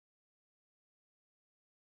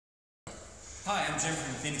Hi, I'm Jim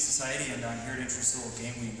from the Phoenix Society, and I'm here to introduce a little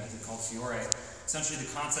game we invented called Fiore. Essentially, the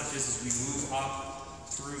concept is we move up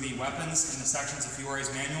through the weapons in the sections of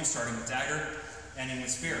Fiore's manual, starting with dagger, ending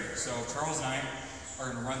with spear. So Charles and I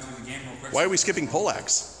are going to run through the game real quick. Why are we skipping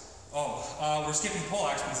poleaxe? We're skipping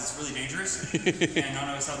poleaxe because it's really dangerous, and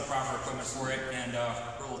none of us have the proper equipment for it, and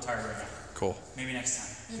we're a little tired right now. Cool. Maybe next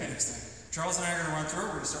time. Maybe next time. Charles and I are going to run through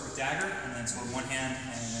it. We're going to start with dagger, and then sword in one hand,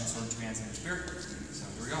 and then sword in two hands, and then spear. So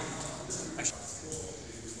here we go.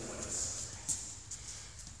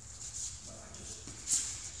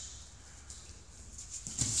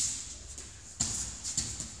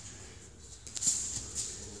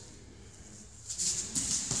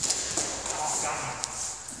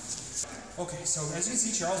 Okay, so as you can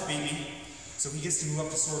see, Charles beat me, so he gets to move up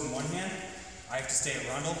the sword in one hand. I have to stay at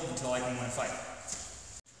Rundle until I can win a fight.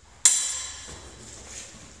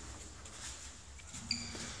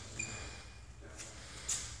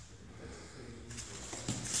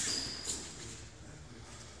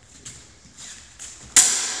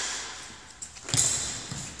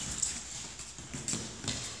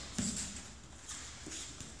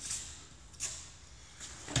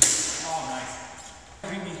 Oh, nice.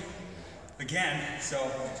 Beat me again,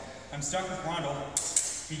 so I'm stuck with Rundle.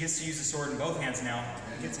 He gets to use the sword in both hands now.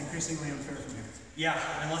 It gets increasingly unfair from here. Yeah,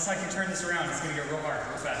 unless I can turn this around, it's going to get real hard,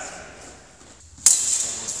 real fast.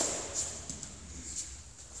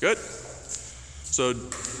 Good. So,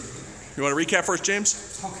 you want to recap first, James?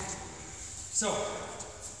 Okay. So,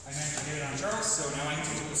 I managed to get it on Charles, so now I can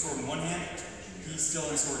take the sword in one hand. He's still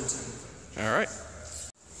in sword in two. All right.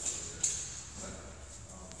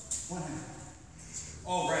 One hand.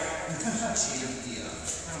 Oh, right. I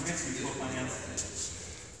don't get to use both my hands.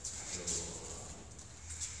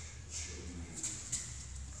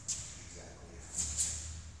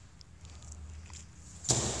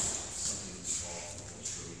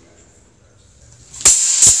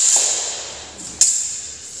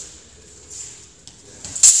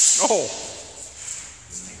 Oh.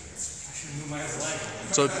 I should move my other leg.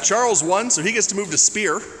 So Charles won, so he gets to move to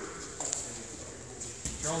spear.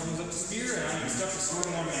 Charles moves up to spear, and I'm stuck with sword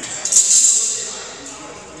in one hand.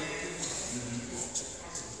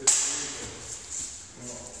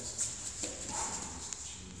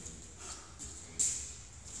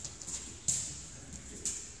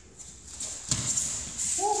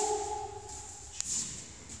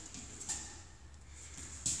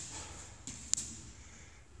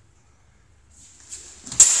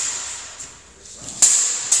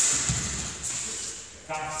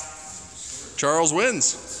 Charles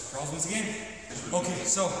wins. Charles wins the game. Okay,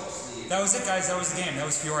 so that was it, guys. That was the game. That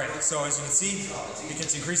was Fiore. So as you can see, it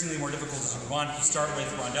gets increasingly more difficult as you move on. You start with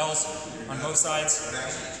rondelles on both sides.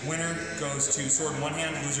 Winner goes to sword in one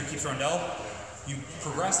hand. Loser keeps rondelle. You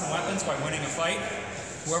progress in weapons by winning a fight.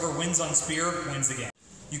 Whoever wins on spear wins the game.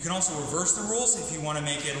 You can also reverse the rules if you want to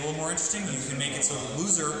make it a little more interesting. You can make it so the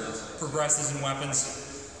loser progresses in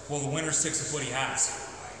weapons while the winner sticks with what he has.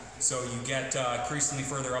 So you get increasingly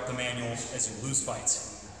further up the manual as you lose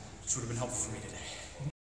fights, which would have been helpful for me today.